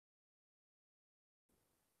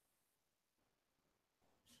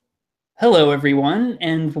Hello, everyone,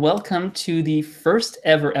 and welcome to the first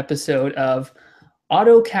ever episode of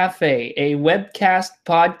AutoCafe, a webcast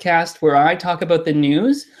podcast where I talk about the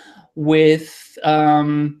news with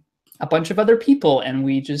a bunch of other people, and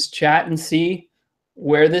we just chat and see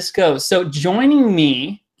where this goes. So, joining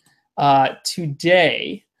me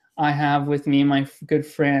today, I have with me my good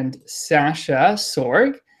friend Sasha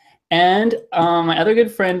Sorg, and my other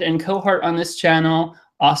good friend and cohort on this channel,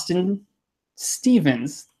 Austin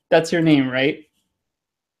Stevens. That's your name, right?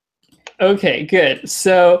 Okay, good.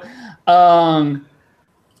 So, um,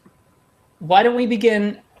 why don't we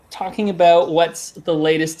begin talking about what's the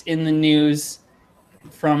latest in the news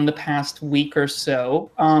from the past week or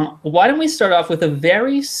so? Why don't we start off with a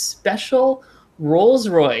very special Rolls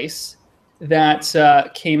Royce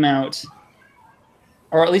that came out,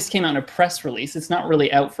 or at least came out in a press release. It's not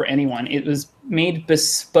really out for anyone. It was made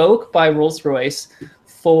bespoke by Rolls Royce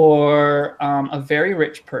for a very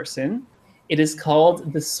rich person. It is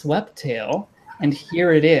called the Sweptail, and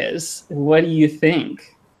here it is. What do you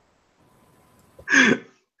think?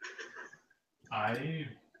 I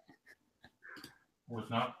would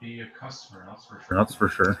not be a customer, that's for sure. That's for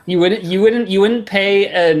sure. You wouldn't pay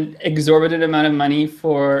an exorbitant amount of money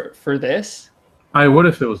for this? I would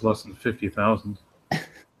if it was less than 50,000.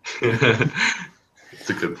 That's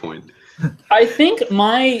a good point. I think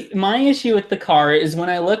my issue with the car is when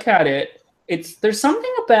I look at it, there's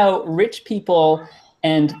something about rich people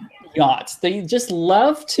and yachts. They just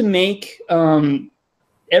love to make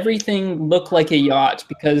everything look like a yacht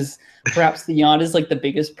because perhaps the yacht is like the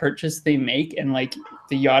biggest purchase they make, and like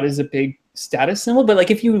the yacht is a big status symbol. But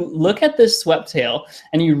like if you look at this Sweptail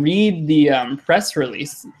and you read the press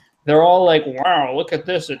release, they're all like, "Wow, look at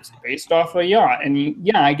this! It's based off a yacht." And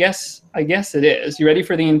yeah, I guess it is. You ready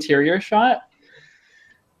for the interior shot?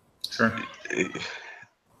 Sure.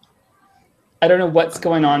 I don't know what's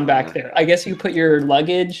going on back there. I guess you put your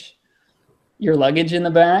luggage in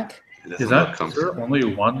the back. Is there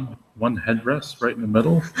only one headrest right in the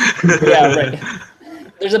middle? Yeah, right.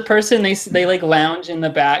 There's a person they like lounge in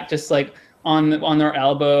the back, just like on their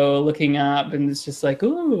elbow, looking up, and it's just like,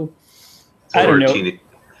 ooh. I don't know.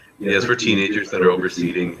 Yeah, it's for teenagers that are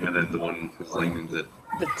overseating, and then the one who's laying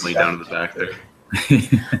down in the back there.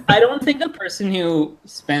 I don't think the person who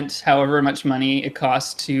spent however much money it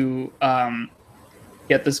costs to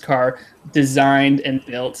get this car designed and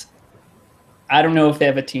built, I don't know if they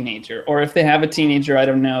have a teenager, or if they have a teenager, I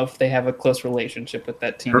don't know if they have a close relationship with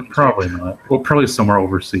that teenager. Probably not. Well, probably somewhere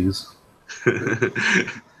overseas.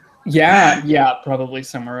 Yeah, probably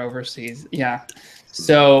somewhere overseas. Yeah.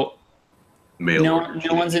 So no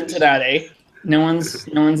one's into that, eh? No one's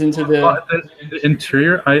into the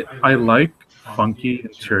interior. I like funky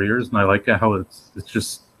interiors, and I like how it's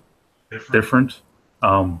just different.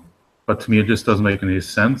 But to me, it just doesn't make any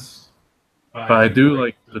sense. But I do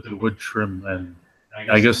like the wood trim, and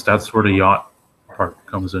I guess that's where the yacht part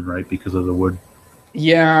comes in, right? Because of the wood.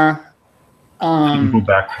 Yeah. Can you go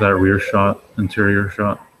back to that rear shot, interior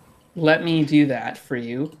shot? Let me do that for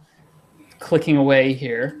you. Clicking away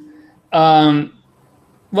here.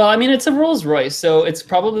 Well, I mean, it's a Rolls Royce, so it's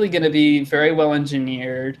probably going to be very well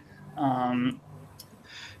engineered. Yeah,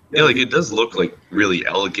 like it does look like really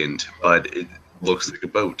elegant, but it looks like a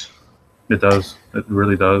boat. It does. It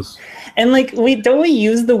really does. And like, we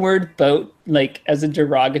use the word boat like as a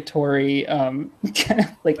derogatory,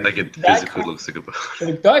 like it physically looks like a boat.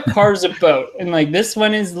 Like, that car's a boat, and like this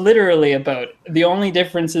one is literally a boat. The only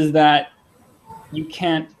difference is that you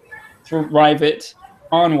can't drive it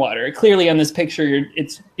on water. Clearly, on this picture,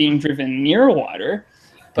 it's being driven near water,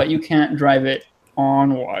 but you can't drive it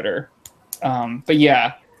on water. But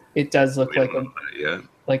yeah, it does look like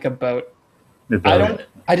a boat.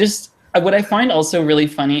 What I find also really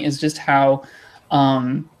funny is just how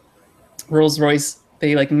Rolls-Royce,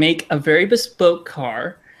 they like make a very bespoke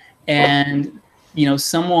car, and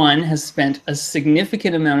someone has spent a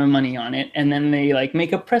significant amount of money on it, and then they like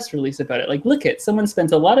make a press release about it. Like, look at, someone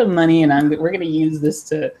spent a lot of money, and we're going to use this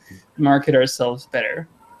to market ourselves better.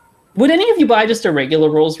 Would any of you buy just a regular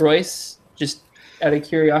Rolls-Royce, just out of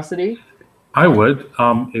curiosity? I would.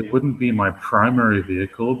 It wouldn't be my primary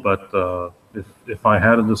vehicle, but if I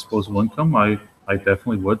had a disposable income, I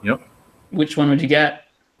definitely would. Yep. Which one would you get?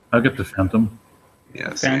 I'll get the Phantom.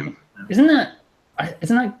 Yeah, same. Isn't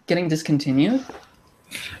that getting discontinued?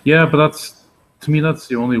 Yeah, but to me that's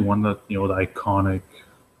the only one that the iconic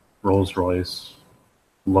Rolls-Royce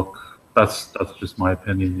look. That's just my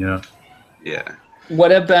opinion. Yeah. Yeah.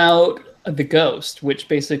 What about the Ghost, which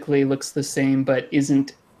basically looks the same but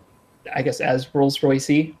isn't, I guess, as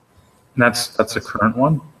Rolls-Royce-y? That's a current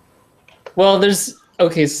one. Well, there's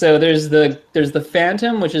Okay, so there's the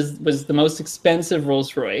Phantom, which was the most expensive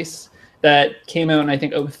Rolls Royce that came out in I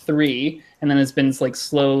think '03, and then it's been like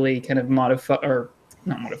slowly kind of modified, or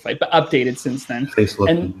not modified, but updated since then.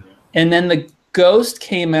 Facelifted. And then the Ghost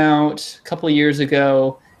came out a couple of years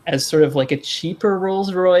ago as sort of like a cheaper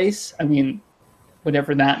Rolls Royce. I mean,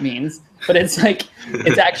 whatever that means. But it's like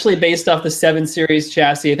it's actually based off the 7 Series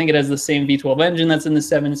chassis. I think it has the same V12 engine that's in the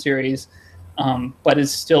 7 Series. But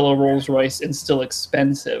is still a Rolls Royce and still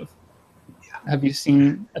expensive. Have you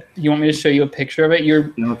seen? You want me to show you a picture of it?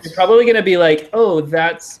 You're probably going to be like, "Oh,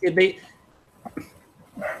 that's it."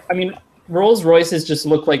 I mean, Rolls Royces just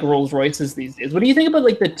look like Rolls Royces these days. What do you think about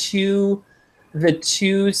like the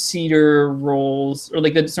two-seater Rolls, or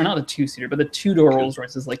like not the two-seater, but the two-door Rolls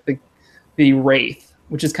Royces, like the Wraith,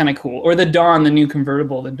 which is kind of cool, or the Dawn, the new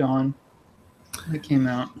convertible, the Dawn that came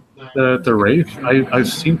out. The Wraith, I've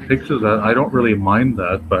seen pictures of that. I don't really mind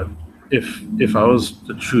that, but if I was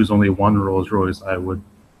to choose only one Rolls Royce, I would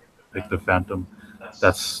pick the Phantom.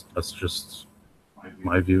 That's just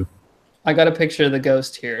my view. I got a picture of the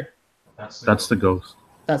Ghost here. That's the Ghost.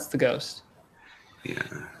 That's the Ghost. Yeah,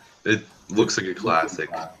 it looks like a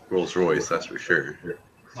classic Rolls Royce, that's for sure.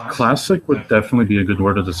 Classic would definitely be a good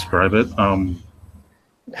word to describe it. How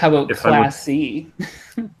about classy?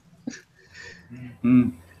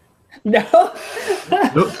 No.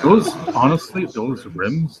 those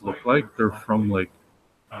rims look like they're from like,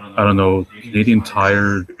 I don't know, Canadian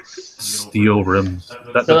Tire steel rims.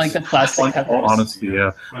 That's like the plastic covers. Honestly,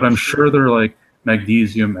 yeah. But I'm sure they're like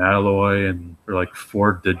magnesium alloy and they're like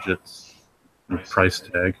 4 digits in the price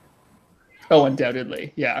tag. Oh,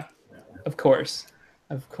 undoubtedly. Yeah. Of course.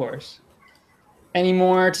 Any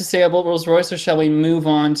more to say about Rolls Royce, or shall we move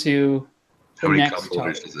on to the next topic? How many cup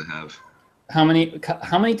holders does it have? How many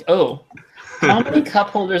cup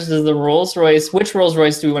holders does the Rolls Royce? Which Rolls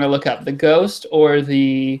Royce do we want to look up? The Ghost or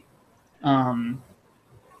the Let's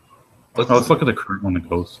look at the current one, the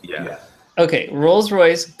Ghost. Yeah. Okay, Rolls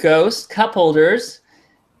Royce Ghost cup holders.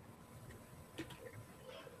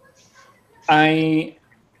 I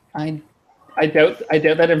doubt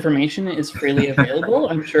that information is freely available.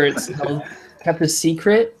 I'm sure it's kept a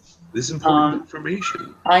secret. This is important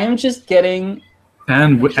information. I am just getting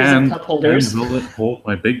cup holders. And will it hold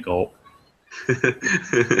my big gulp?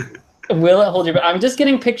 Will it hold your? I'm just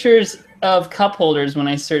getting pictures of cup holders when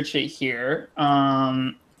I search it here.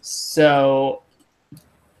 So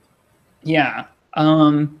yeah,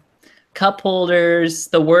 cup holders.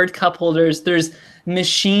 The word cup holders. There's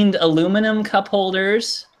machined aluminum cup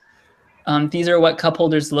holders. These are what cup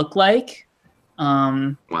holders look like.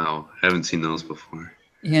 Wow, I haven't seen those before.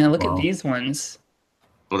 Yeah, look at these ones.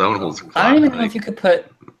 Well, that one holds. I don't even know if you could put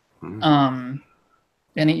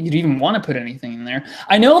you'd even want to put anything in there.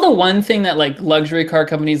 I know the one thing that like luxury car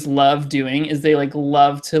companies love doing is they like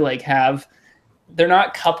love to like have, they're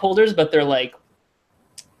not cup holders, but they're like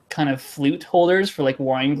kind of flute holders for like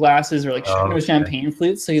wine glasses or like champagne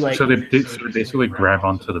flutes. So you like. So they basically grab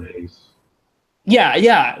onto the base.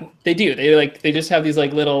 Yeah, they do. They just have these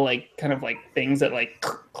like little like kind of like things that like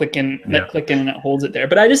click in and it holds it there.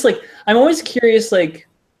 But I'm always curious, like,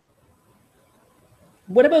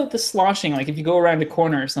 what about the sloshing? Like if you go around a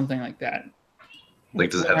corner or something like that. Like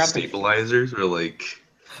does it have stabilizers or like?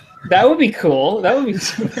 That would be cool. That would be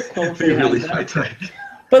super cool. Be really high tech.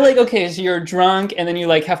 But like, okay, so you're drunk and then you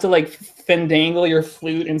like have to like fandangle your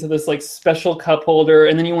flute into this like special cup holder,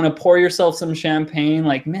 and then you want to pour yourself some champagne.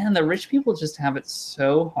 Like, man, the rich people just have it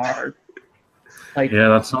so hard. Like, yeah,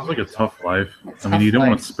 that sounds like a tough life. I mean, you don't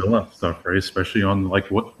want to spill that stuff, right? Especially on like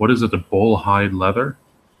what is it? The bull hide leather.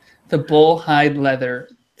 The bull hide leather,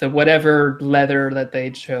 the whatever leather that they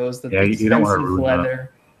chose. You don't want to ruin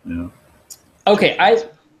leather. That. Yeah. Okay,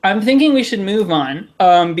 I'm thinking we should move on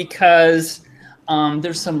because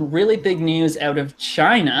there's some really big news out of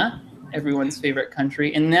China, everyone's favorite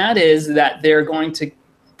country, and that is that they're going to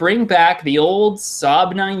bring back the old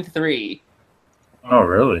Saab 9-3. Oh,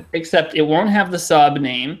 really? Except it won't have the Saab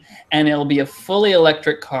name, and it'll be a fully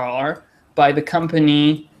electric car by the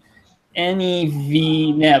company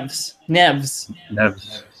NEV Nevs.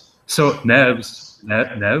 So Nevs,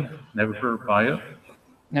 never buy it.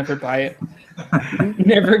 Never buy it.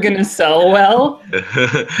 Never gonna sell well.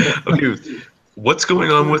 Okay, what's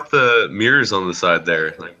going on with the mirrors on the side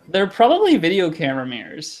there? Like, they're probably video camera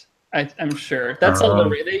mirrors. I'm sure. That's all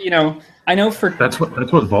the I know for. That's what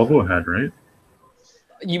Volvo had, right?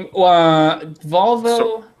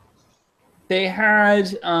 Volvo. They had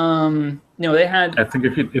they had. I think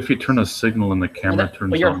if you turn a signal and the camera turns on.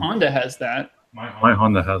 Well, your Honda has that. My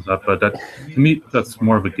Honda has that, but to me that's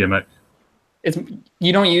more of a gimmick.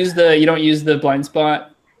 You don't use the blind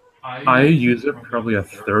spot. I use it probably a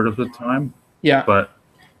third of the time, Yeah. but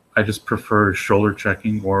I just prefer shoulder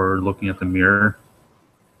checking or looking at the mirror.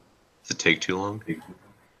 Does it take too long?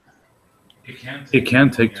 It can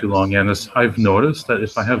take too long, and I've noticed that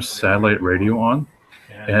if I have satellite radio on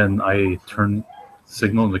and I turn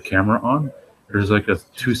signal and the camera on, there's like a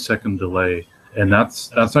 2-second delay, and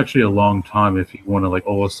that's actually a long time if you want to like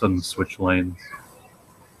all of a sudden switch lanes.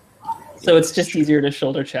 So it's just easier to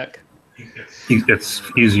shoulder check. It's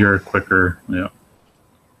easier, quicker, yeah.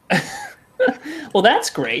 Well, that's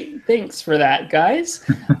great. Thanks for that, guys.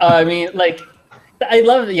 I mean, like, I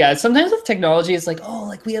love it. Yeah, sometimes with technology, it's like, oh,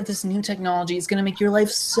 like we have this new technology. It's going to make your life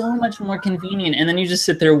so much more convenient. And then you just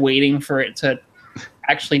sit there waiting for it to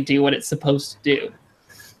actually do what it's supposed to do.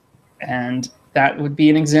 And that would be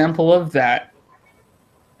an example of that.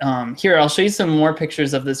 Here, I'll show you some more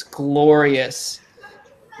pictures of this glorious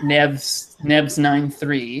Nebs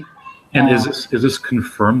 9.3. And is this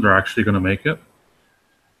confirmed they're actually going to make it?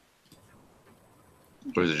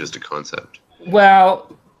 Or is it just a concept?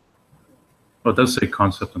 Well, it does say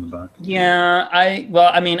concept in the back. Yeah,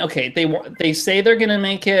 I mean, okay, they say they're gonna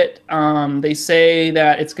make it. They say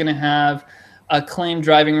that it's gonna have a claimed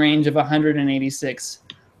driving range of 186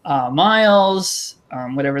 miles,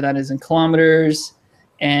 whatever that is in kilometers,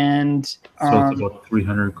 and so it's about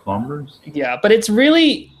 300 kilometers. Yeah, but it's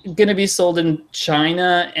really gonna be sold in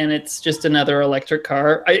China, and it's just another electric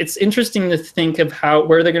car. It's interesting to think of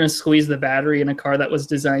where they're gonna squeeze the battery in a car that was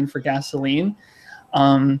designed for gasoline.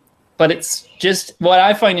 But it's just, what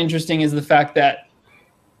I find interesting is the fact that,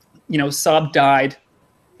 you know, Saab died,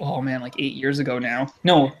 oh man, like 8 years ago now.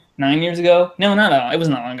 No, 9 years ago? No, it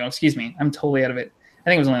wasn't that long ago, excuse me. I'm totally out of it. I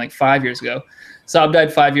think it was only like 5 years ago. Saab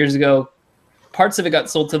died 5 years ago. Parts of it got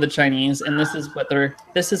sold to the Chinese, and this is what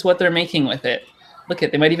they're making with it. Look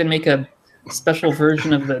they might even make a special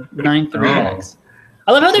version of the 9.3X.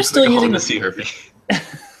 I love how they're still using the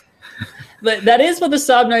But that is what the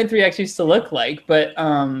Saab 9.3X used to look like, but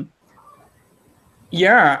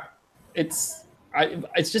yeah, it's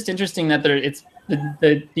just interesting that it's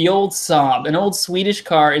the old Saab, an old Swedish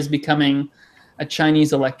car, is becoming a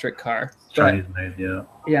Chinese electric car. Chinese made, yeah.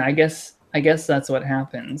 Yeah, I guess that's what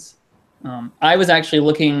happens. I was actually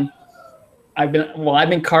looking. I've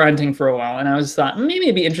been car hunting for a while, and I thought maybe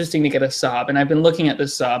it'd be interesting to get a Saab, and I've been looking at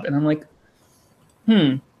this Saab, and I'm like,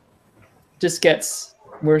 just gets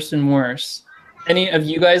worse and worse. Any of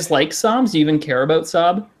you guys like Saabs? Do you even care about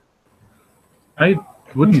Saab? I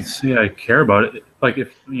wouldn't say I care about it. Like,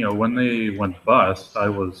 if when they went bust, I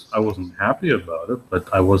wasn't happy about it, but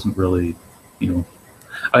I wasn't really,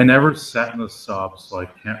 I never sat in a Saab, so I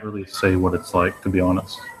can't really say what it's like, to be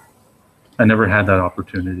honest. I never had that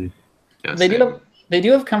opportunity. Yeah, they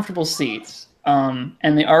do have comfortable seats,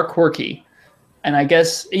 and they are quirky. And I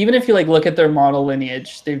guess even if you look at their model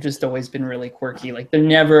lineage, they've just always been really quirky. Like, they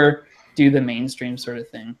never do the mainstream sort of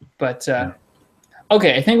thing. But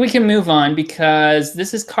okay, I think we can move on, because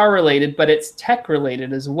this is car related, but it's tech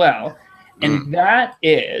related as well. And that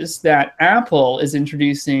is that Apple is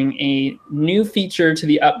introducing a new feature to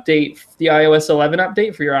the iOS 11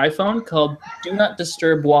 update for your iPhone, called Do Not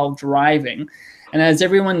Disturb While Driving. And as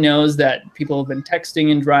everyone knows that people have been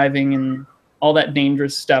texting and driving and all that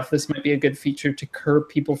dangerous stuff, this might be a good feature to curb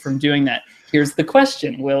people from doing that. Here's the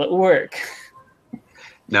question: will it work?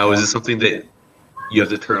 Now, is it something that you have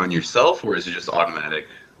to turn on yourself, or is it just automatic?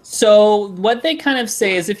 So what they kind of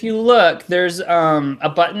say is, if you look, there's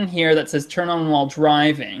a button here that says turn on while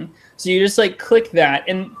driving. So you just click that,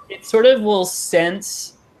 and it sort of will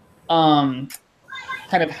sense kind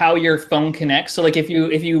of how your phone connects. So if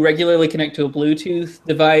you regularly connect to a Bluetooth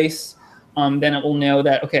device, then it will know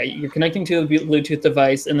that, okay, you're connecting to a Bluetooth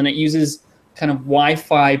device, and then it uses kind of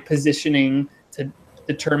Wi-Fi positioning to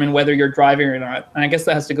determine whether you're driving or not. And I guess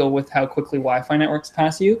that has to go with how quickly Wi-Fi networks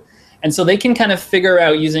pass you. And so they can kind of figure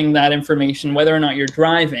out, using that information, whether or not you're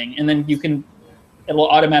driving, and then it will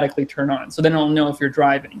automatically turn on. So then it'll know if you're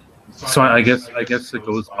driving. So I guess it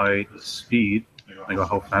goes by the speed,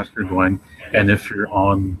 how fast you're going, and if you're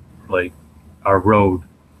on a road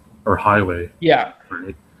or highway. Yeah.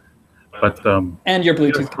 Right. But and your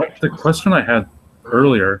Bluetooth. The question I had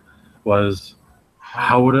earlier was,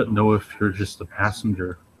 how would it know if you're just a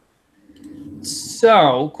passenger?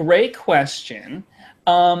 So, great question.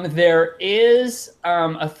 There is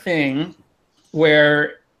a thing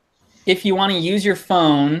where if you want to use your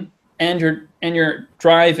phone and you're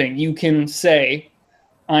driving, you can say,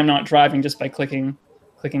 "I'm not driving," just by clicking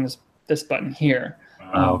this button here.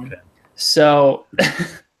 Okay. So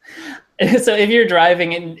if you're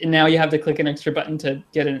driving and now you have to click an extra button to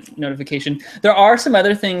get a notification. There are some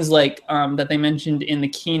other things that they mentioned in the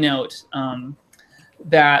keynote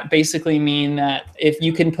that basically mean that if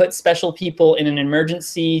you can put special people in an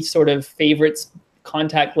emergency sort of favorites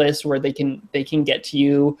contact list where they can get to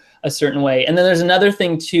you a certain way. And then there's another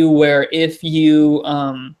thing too where if you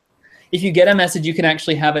get a message, you can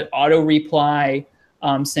actually have it auto reply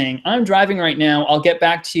saying, "I'm driving right now. I'll get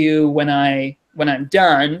back to you when I'm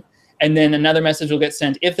done." And then another message will get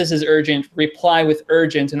sent. If this is urgent, reply with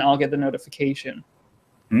urgent, and I'll get the notification.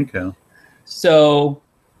 Okay. So,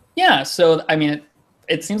 yeah. So I mean,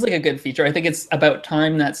 it seems like a good feature. I think it's about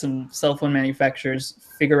time that some cell phone manufacturers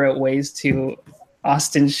figure out ways to.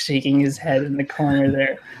 Austin's shaking his head in the corner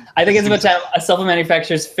there. I think it's about time cell phone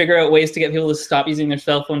manufacturers figure out ways to get people to stop using their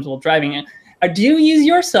cell phones while driving. Do you use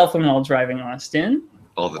your cell phone while driving, Austin?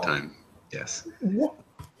 All the time, yes. What?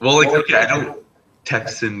 Well, like, okay, I don't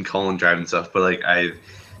text and call and drive and stuff, but like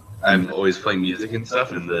I'm always playing music and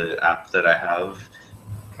stuff, and the app that I have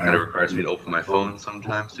kind of requires me to open my phone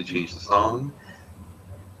sometimes to change the song.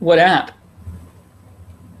 What app?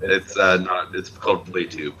 It's it's called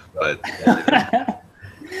PlayTube, but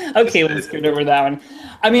okay, let's get over that one.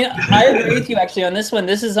 I mean, I agree with you actually on this one.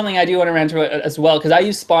 This is something I do want to rant about as well because I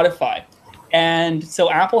use Spotify, and so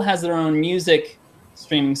Apple has their own music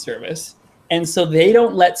streaming service, and so they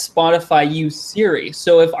don't let Spotify use Siri.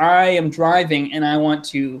 So if I am driving and I want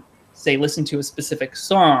to say listen to a specific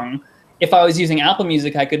song, if I was using Apple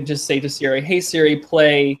Music, I could just say to Siri, "Hey Siri,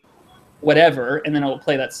 play whatever," and then it will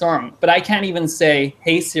play that song. But I can't even say,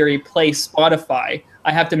 "Hey Siri, play Spotify."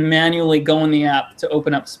 I have to manually go in the app to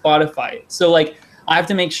open up Spotify. So like I have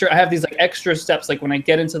to make sure I have these like extra steps. Like when I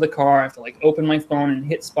get into the car, I have to like open my phone and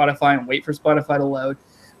hit Spotify and wait for Spotify to load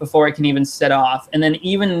before I can even set off. And then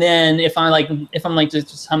even then, if I'm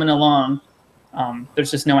just humming along,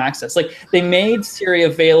 there's just no access. Like they made Siri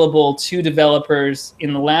available to developers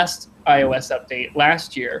in the last iOS update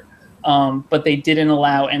last year. But they didn't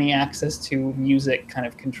allow any access to music kind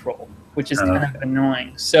of control, which is kind of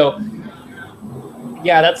annoying. So,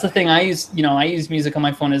 yeah, that's the thing. I use music on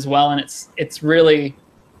my phone as well, and it's really,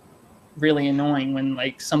 really annoying when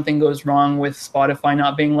like something goes wrong with Spotify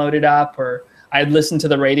not being loaded up, or I listen to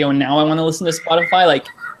the radio and now I want to listen to Spotify. Like,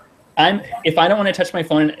 if I don't want to touch my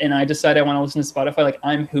phone and I decide I want to listen to Spotify, like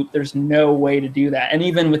I'm hooped. There's no way to do that, and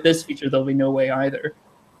even with this feature, there'll be no way either.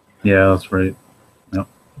 Yeah, that's right. Yep.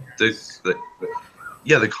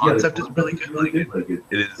 The concept is really good. Like it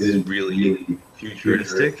is really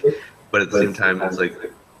futuristic, but at the same time, it's like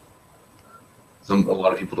a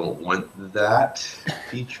lot of people don't want that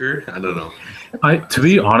feature. I don't know. To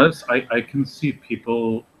be honest, I can see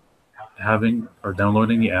people having or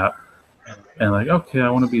downloading the app and like, okay, I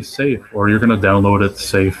want to be safe, or you're gonna download it,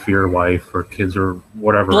 say, for your wife or kids or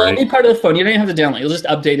whatever. Well, right? it'll be part of the phone. You don't even have to download. You'll just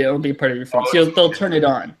update it. It'll be part of your phone. So they'll turn it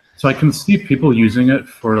on. So I can see people using it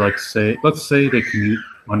for like, let's say they commute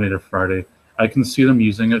Monday to Friday. I can see them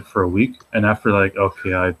using it for a week, and after like,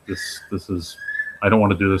 okay, I don't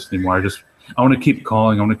want to do this anymore. I want to keep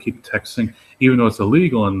calling. I want to keep texting, even though it's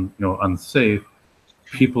illegal and unsafe.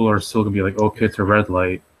 People are still gonna be like, okay, it's a red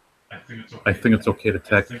light. I think it's okay to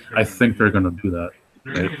text. I think they're gonna do that.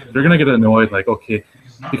 Right? They're gonna get annoyed, like, okay,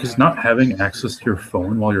 because not having access to your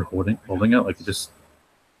phone while you're holding it, like, just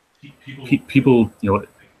people,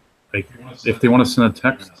 like, if they want to send a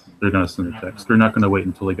text, they're gonna send a text. They're not gonna wait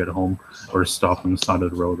until they get home or stop on the side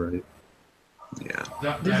of the road, right? Yeah.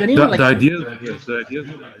 The idea is I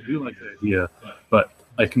do like the idea, but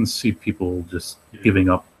I can see people just giving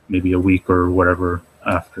up maybe a week or whatever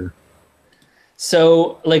after.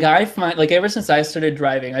 So, like, I find, like, ever since I started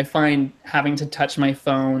driving, I find having to touch my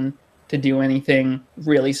phone to do anything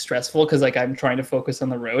really stressful because, like, I'm trying to focus on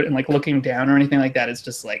the road, and, like, looking down or anything like that is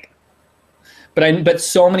just, like... But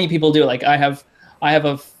so many people do. Like, I have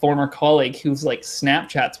a former colleague who's, like,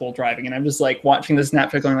 Snapchats while driving, and I'm just, like, watching the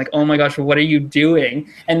Snapchat going, like, oh, my gosh, what are you doing?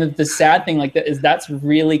 And the sad thing, like, that's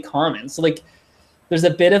really common. So, like, there's a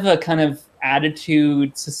bit of a kind of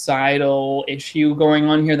attitude societal issue going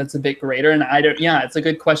on here that's a bit greater, and it's a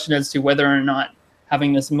good question as to whether or not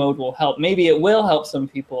having this mode will help. Maybe it will help some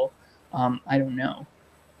people. I don't know.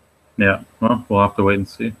 Yeah, well, we'll have to wait and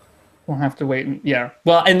see. We'll have to wait.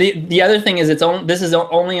 Well, and the other thing is this is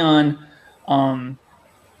only on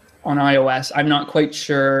iOS. I'm not quite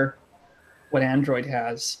sure what Android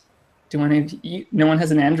has. No one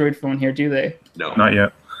has an Android phone here, do they? No, not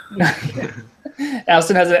yet.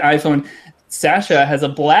 Austin has an iPhone. Sasha has a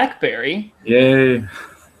BlackBerry. Yay.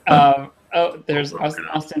 There's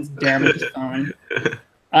Austin's damaged phone.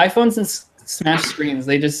 iPhones and smash screens,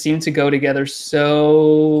 they just seem to go together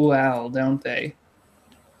so well, don't they?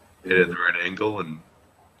 It is the right angle. And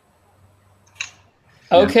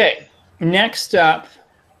okay, next up,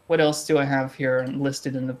 what else do I have here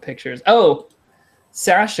listed in the pictures? Oh,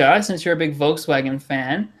 Sasha, since you're a big Volkswagen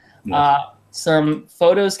fan, Yes. some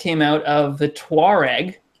photos came out of the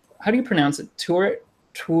Touareg. How do you pronounce it? Touareg?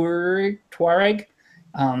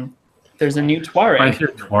 There's a new Touareg. I hear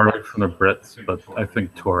Touareg from the Brits, but I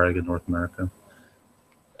think Touareg in North America.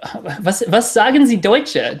 Was sagen Sie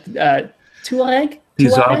Deutsche? Touareg? Die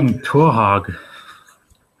sagen Touareg.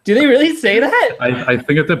 Do they really say that? I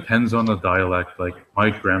think it depends on the dialect. Like my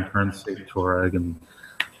grandparents say Touareg, and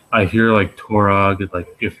I hear like Touareg,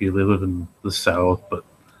 like if you live in the south, but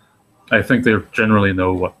I think they generally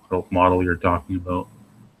know what model you're talking about.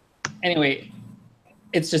 Anyway,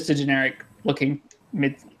 it's just a generic looking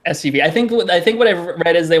mid SUV. I think what I've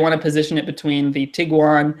read is they want to position it between the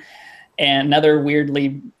Tiguan and another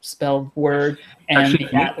weirdly spelled word and Actually,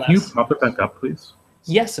 the Atlas. Can you pop it back up, please?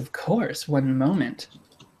 Yes, of course. One moment.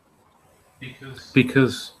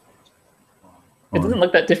 Because it doesn't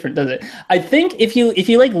look that different, does it? I think if you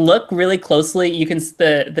like look really closely, you can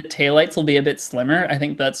the taillights will be a bit slimmer. I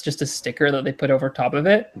think that's just a sticker that they put over top of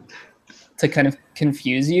it to kind of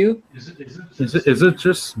confuse you. Is it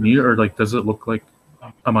just me, or like does it look like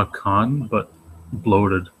a Macan but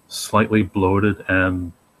bloated, slightly bloated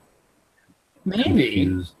and maybe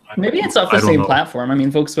confused? Maybe it's off the same platform. I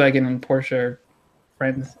mean, Volkswagen and Porsche are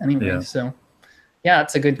friends anyway, Yeah. So yeah,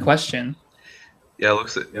 it's a good question. Yeah, it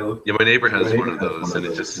looks. Yeah, my neighbor has one of those, and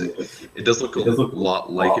it does look a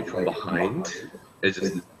lot like it from behind. It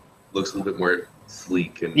just looks a little bit more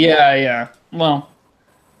sleek and. Yeah. Well,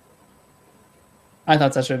 I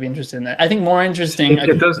thought Sasha would be interested in that. I think more interesting.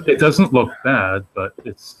 It doesn't look bad, but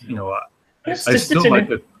it's I still like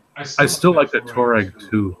the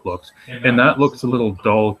Touareg 2 looks, and that looks a little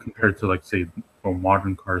dull compared to like say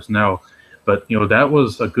modern cars now. But that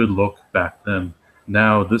was a good look back then.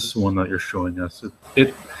 Now this one that you're showing us,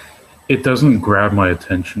 it doesn't grab my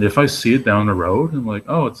attention. If I see it down the road, I'm like,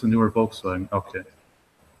 oh, it's a newer Volkswagen. Okay.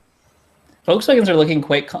 Volkswagens are looking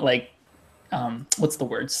quite like, what's the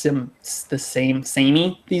word?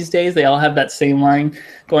 Samey these days. They all have that same line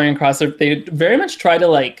going across. They very much try to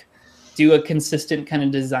like do a consistent kind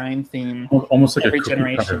of design theme. Almost like every a cookie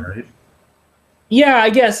generation, cutter, right? Yeah, I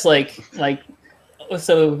guess like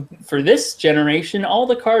so for this generation, all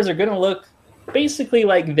the cars are going to look basically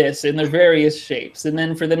like this in their various shapes, and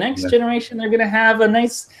then for the next generation they're going to have a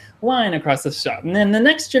nice line across the shop, and then the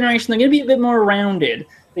next generation they're going to be a bit more rounded.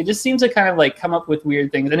 They just seem to kind of like come up with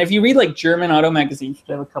weird things. And if you read like German auto magazines,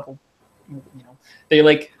 they have a couple, they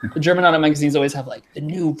like the German auto magazines always have like the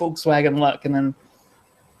new Volkswagen look, and then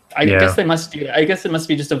I guess they must do that. I guess it must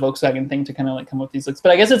be just a Volkswagen thing to kind of like come up with these looks,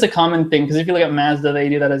 but I guess it's a common thing because if you look at Mazda, they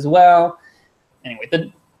do that as well. Anyway,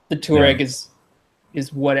 the Touareg is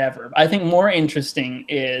whatever. I think more interesting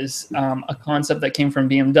is a concept that came from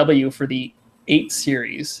BMW for the 8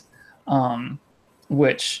 Series,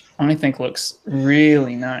 which I think looks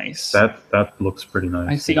really nice. That looks pretty nice.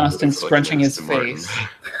 I see Austin scrunching his face.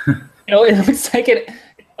 It looks like it.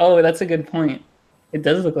 Oh, that's a good point. It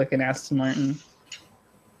does look like an Aston Martin.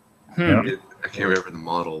 I can't remember the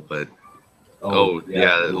model, but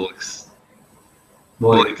yeah, it looks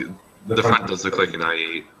like the front does look like an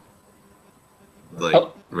i8, like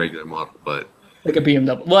regular model, but like a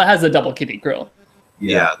BMW. Well, it has a double kitty grille.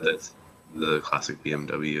 Yeah, that's the classic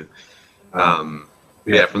BMW.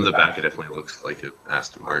 Yeah, from the back, it definitely looks like an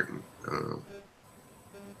Aston Martin.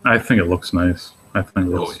 I think it looks nice. I think it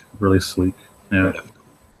looks really sleek. Yeah,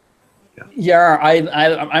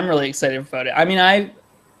 I'm really excited about it. I mean, I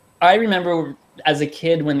remember as a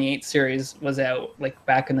kid when the 8 Series was out, like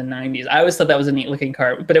back in the 90s. I always thought that was a neat looking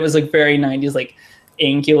car, but it was like very 90s, like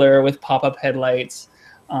angular with pop-up headlights.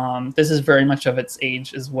 This is very much of its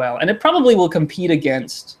age as well, and it probably will compete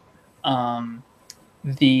against the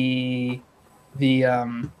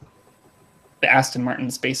Aston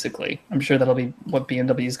Martins. Basically, I'm sure that'll be what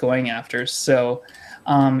BMW is going after. So,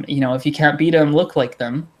 if you can't beat them, look like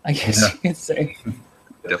them, I guess you could say.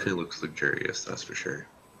 It definitely looks luxurious, that's for sure.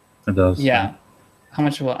 It does. Yeah. How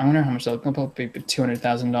much will I wonder how much they'll probably be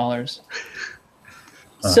 $200,000.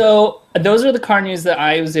 So those are the car news that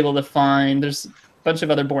I was able to find. There's a bunch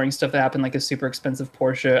of other boring stuff that happened, like a super expensive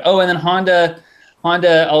Porsche. Oh, and then Honda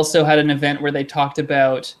also had an event where they talked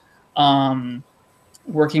about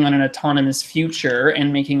working on an autonomous future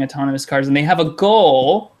and making autonomous cars. And they have a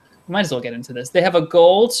goal. Might as well get into this. They have a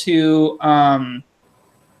goal to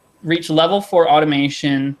reach level 4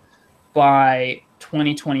 automation by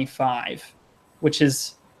 2025, which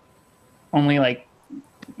is only like,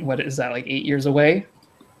 what is that, like 8 years away?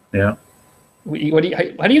 Yeah.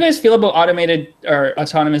 How do you guys feel about automated or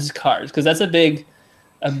autonomous cars? Because that's a big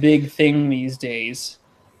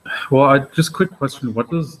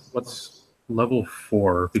level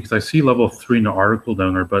 4? Because I see level 3 in the article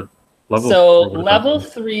down there, but level So 4, level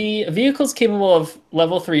 3 vehicles capable of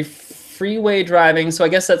level 3 freeway driving. So I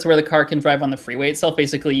guess that's where the car can drive on the freeway itself.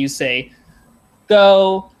 Basically, you say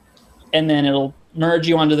go, and then it'll merge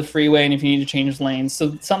you onto the freeway, and if you need to change lanes.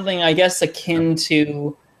 So something, I guess, akin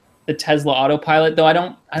to the Tesla Autopilot, though I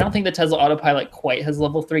don't think the Tesla Autopilot quite has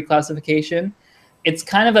level 3 classification. It's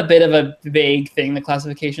kind of a bit of a vague thing, the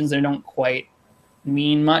classifications. They don't quite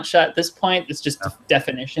mean much at this point. It's just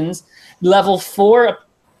definitions. Level 4,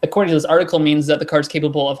 according to this article, means that the car is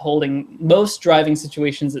capable of holding most driving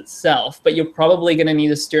situations itself, but you're probably going to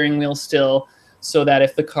need a steering wheel still, so that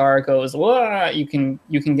if the car goes, whoa, you can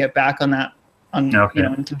get back on that, in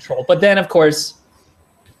control. But then, of course,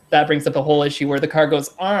 that brings up a whole issue where the car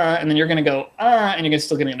goes, and then you're going to go, and you're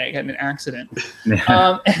still going to get in an accident.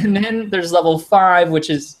 And then there's level 5, which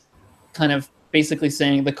is kind of basically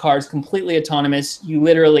saying the car is completely autonomous. You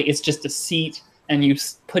literally, it's just a seat, and you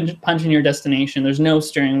punch in your destination. There's no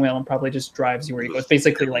steering wheel, and probably just drives you where you go. It's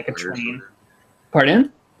basically like a train.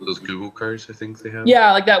 Pardon? Those Google cars, I think they have.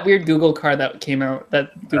 Yeah, like that weird Google car that came out,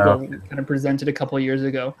 that Google kind of presented a couple of years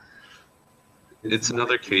ago. It's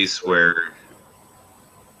another case where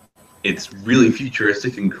it's really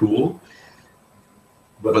futuristic and cool,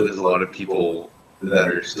 but there's a lot of people that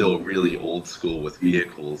are still really old school with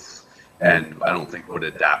vehicles, and I don't think would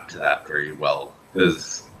adapt to that very well,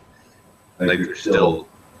 because like there's still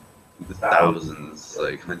thousands,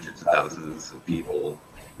 like hundreds of thousands of people,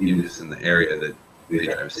 even just in the area, that they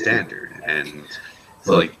drive standard, and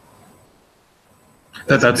so like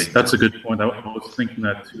that's a good point. I was thinking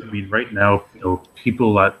that too. I mean, right now,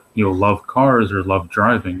 people that love cars or love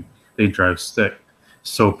driving, they drive stick.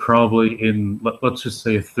 So probably in let's just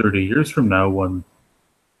say 30 years from now, when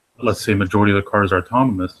let's say majority of the cars are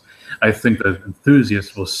autonomous, I think that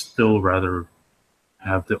enthusiasts will still rather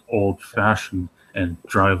have the old-fashioned and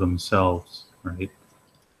drive themselves, right?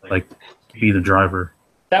 Like be the driver.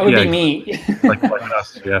 That would be me. like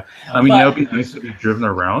us, yeah. I mean, it would be nice to be driven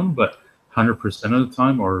around, but 100% of the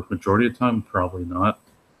time or majority of the time, probably not.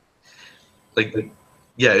 Like it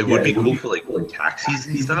would be cool for like taxis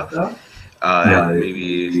and stuff.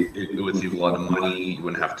 Maybe it would save a lot of money. You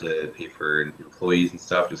wouldn't have to pay for employees and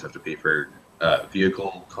stuff. You just have to pay for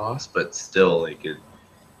vehicle costs. But still, I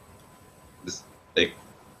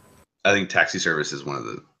think taxi service is one of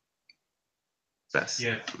the best.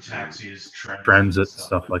 Yeah, taxis, transit,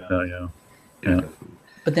 stuff like that. Yeah.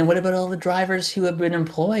 But then what about all the drivers who have been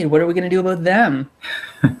employed? What are we going to do about them?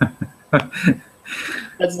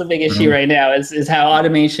 That's the big issue right now, is how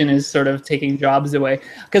automation is sort of taking jobs away.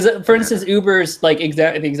 Because, for instance, Uber's like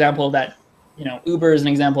the example of that, Uber is an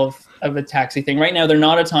example of a taxi thing. Right now, they're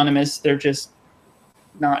not autonomous. They're just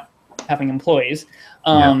not having employees.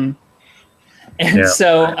 So,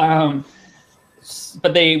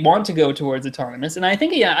 but they want to go towards autonomous. And I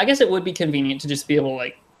think, I guess it would be convenient to just be able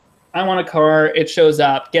to, I want a car, it shows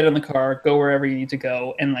up, get in the car, go wherever you need to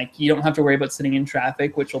go. And you don't have to worry about sitting in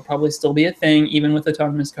traffic, which will probably still be a thing, even with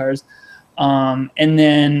autonomous cars. But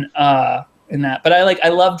I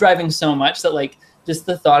love driving so much that just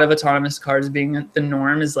the thought of autonomous cars being the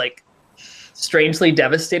norm is strangely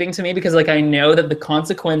devastating to me, because I know that the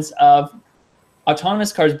consequence of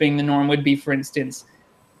autonomous cars being the norm would be, for instance,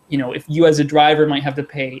 if you as a driver might have to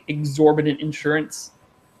pay exorbitant insurance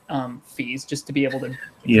fees just to be able to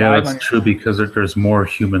drive. That's true, because there's more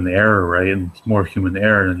human error, right? And more human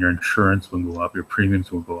error, and your insurance will go up, your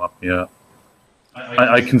premiums will go up.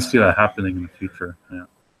 I can see that happening in the future.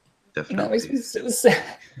 Definitely. That makes me so sad,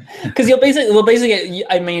 because because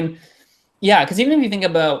even if you think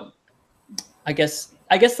about, I guess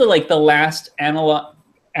the last analog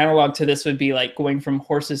to this would be going from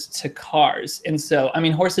horses to cars. And so,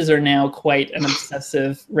 horses are now quite an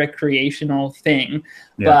obsessive recreational thing,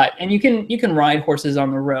 and you can ride horses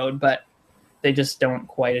on the road, but they just don't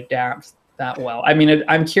quite adapt that well.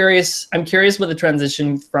 I'm curious what the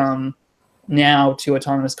transition from now to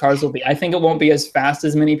autonomous cars will be. I think it won't be as fast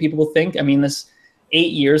as many people think. This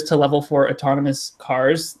 8 years to level 4 autonomous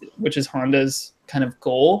cars, which is Honda's kind of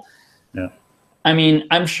goal.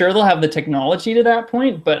 I'm sure they'll have the technology to that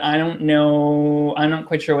point, but I don't know. I'm not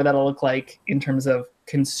quite sure what that'll look like in terms of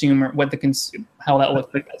how that will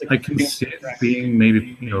look like. I can see it being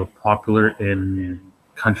maybe popular in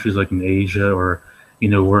countries like in Asia, or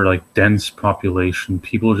where dense population,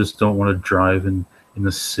 people just don't want to drive in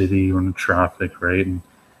the city or in the traffic, right? And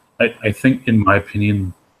I think, in my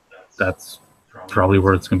opinion, that's probably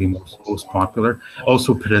where it's going to be most popular.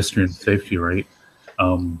 Also, pedestrian safety, right?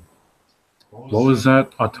 What was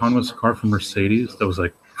that autonomous car from Mercedes that was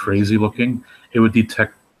crazy looking? It would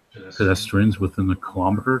detect pedestrians within a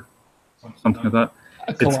kilometer. something like that.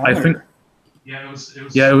 A It's I think kilometer.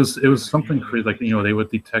 yeah, it was something crazy. Like they would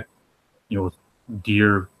detect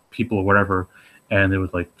deer, people, or whatever, and they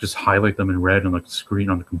would like just highlight them in red on like the screen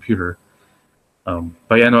on the computer.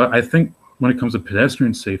 But yeah, no, I think when it comes to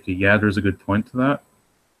pedestrian safety, yeah, there's a good point to that,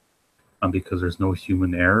 because there's no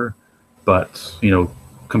human error. But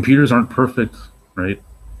computers aren't perfect, right?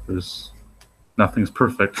 Nothing's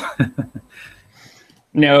perfect.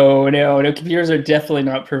 No. Computers are definitely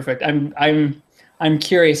not perfect. I'm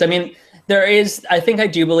curious. I mean, I think I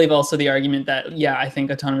do believe also the argument that, yeah, I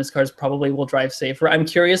think autonomous cars probably will drive safer. I'm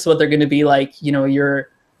curious what they're going to be like,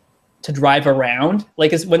 to drive around.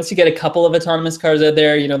 Like, once you get a couple of autonomous cars out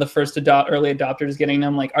there, the first early adopters getting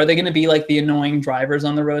them, like, are they going to be like the annoying drivers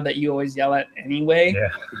on the road that you always yell at anyway?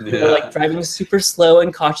 Yeah. Like driving super slow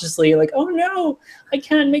and cautiously, like, oh no, I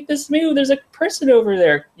can't make this move. There's a person over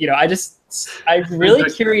there. I'm really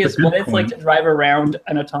curious what it's like to drive around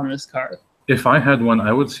an autonomous car. If I had one,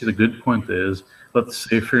 I would see the good point is, let's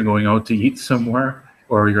say if you're going out to eat somewhere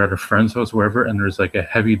or you're at a friend's house, wherever, and there's like a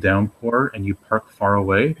heavy downpour and you park far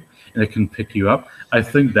away and it can pick you up, I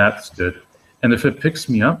think that's good. And if it picks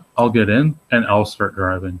me up, I'll get in and I'll start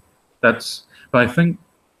driving. But I think,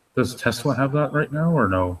 does Tesla have that right now or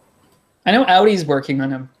no? I know Audi's working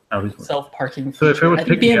on a self-parking feature. So if it would I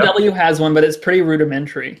think pick me up, BMW has one, but it's pretty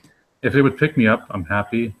rudimentary. If it would pick me up, I'm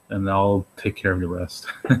happy, and I'll take care of the rest.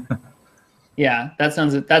 Yeah, that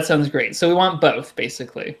sounds great. So we want both,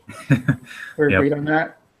 basically. We're agreed on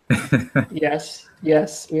that? Yes,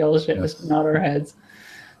 we all should just nod our heads.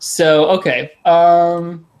 So, okay.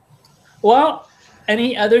 Well,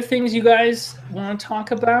 any other things you guys want to talk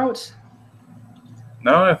about?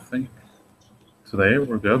 No, I think today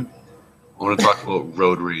we're good. I want to talk about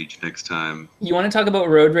road rage next time. You want to talk about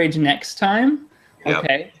road rage next time? Yep.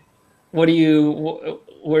 Okay. What do you?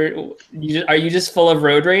 Are you just full of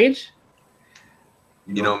road rage?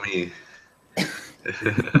 You know me.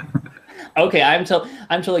 Okay, I'm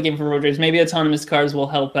totally game for road rage. Maybe autonomous cars will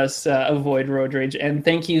help us avoid road rage. And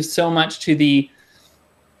thank you so much to the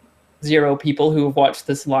 0 people who have watched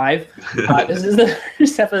this live. This is the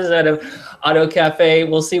first episode of Auto Cafe.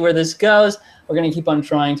 We'll see where this goes. We're going to keep on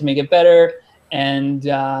trying to make it better. And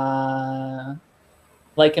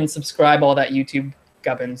like and subscribe, all that YouTube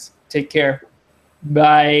gubbins. Take care.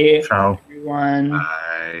 Bye. Ciao. Everyone.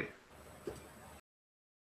 Bye.